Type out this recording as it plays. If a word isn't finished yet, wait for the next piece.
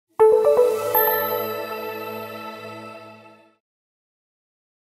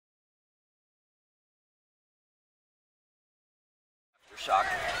aftershock.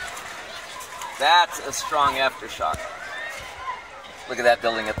 That's a strong aftershock. Look at that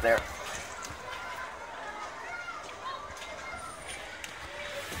building up there.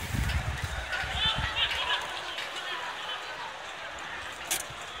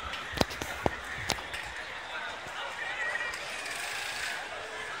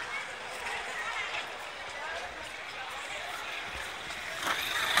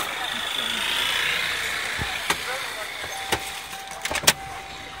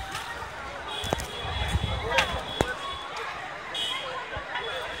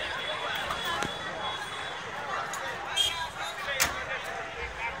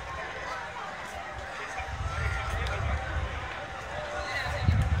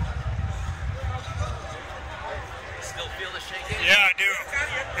 Yeah, I do.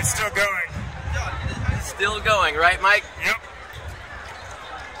 It's still going. Still going, right, Mike? Yep.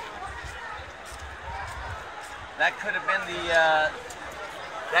 That could have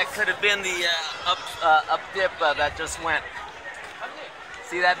been the up dip that just went.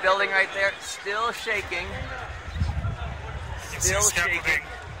 See that building right there? Still shaking. Still shaking.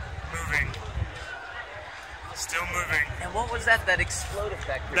 Moving. Still moving. And what was that explode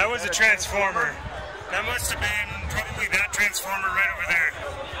effect? That was a transformer. That must have been probably that transformer right over there.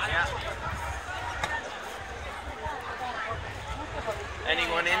 Yeah.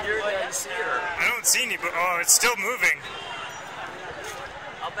 Anyone injured? I don't see any, but oh, it's still moving.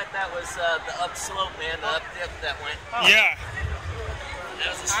 I'll bet that was the upslope, man, the up dip that went. Yeah.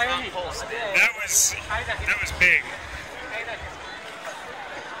 That was a strong pulse. That was big.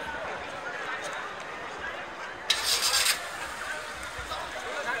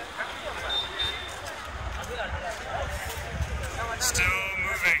 Still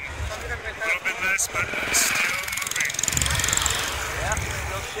moving. A little bit less, but still moving. Yeah,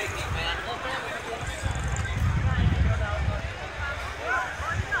 still shaking, man.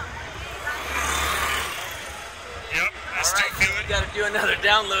 Yep, I still feel it. You gotta do another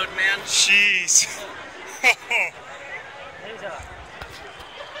download, man. Jeez.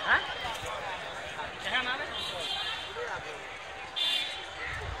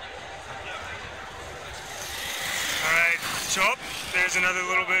 Alright, so there's another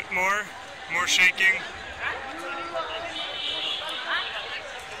little bit more shaking.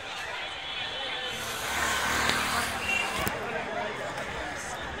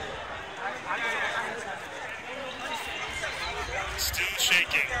 Still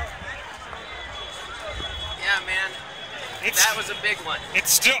shaking. Yeah, man. That was a big one.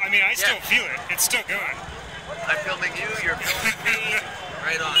 It's still, I mean, I still feel it. It's still going. I'm filming you, you're filming me.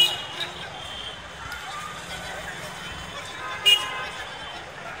 Right on.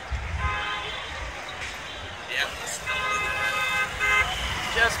 Yeah.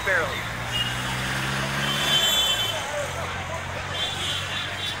 Just barely.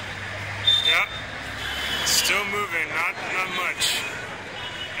 Yep. Still moving, not much.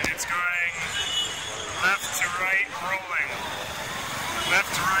 And it's going left to right, rolling.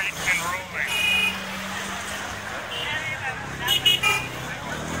 Left to right and rolling.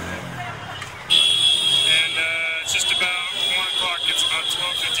 And it's just about 1 o'clock, it's about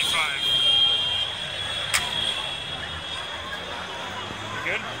 12:55.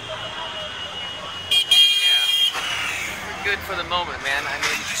 Good? Yeah. We're good for the moment, man. I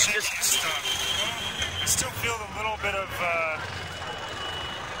mean, Just stop. I still feel a little bit of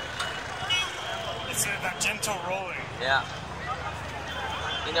it's that gentle rolling. yeah.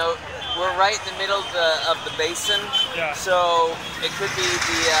 You know, we're right in the middle of the basin, so it could be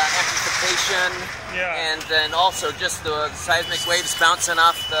the amplification, and then also just the seismic waves bouncing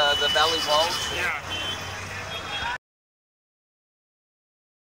off the valley walls. Yeah.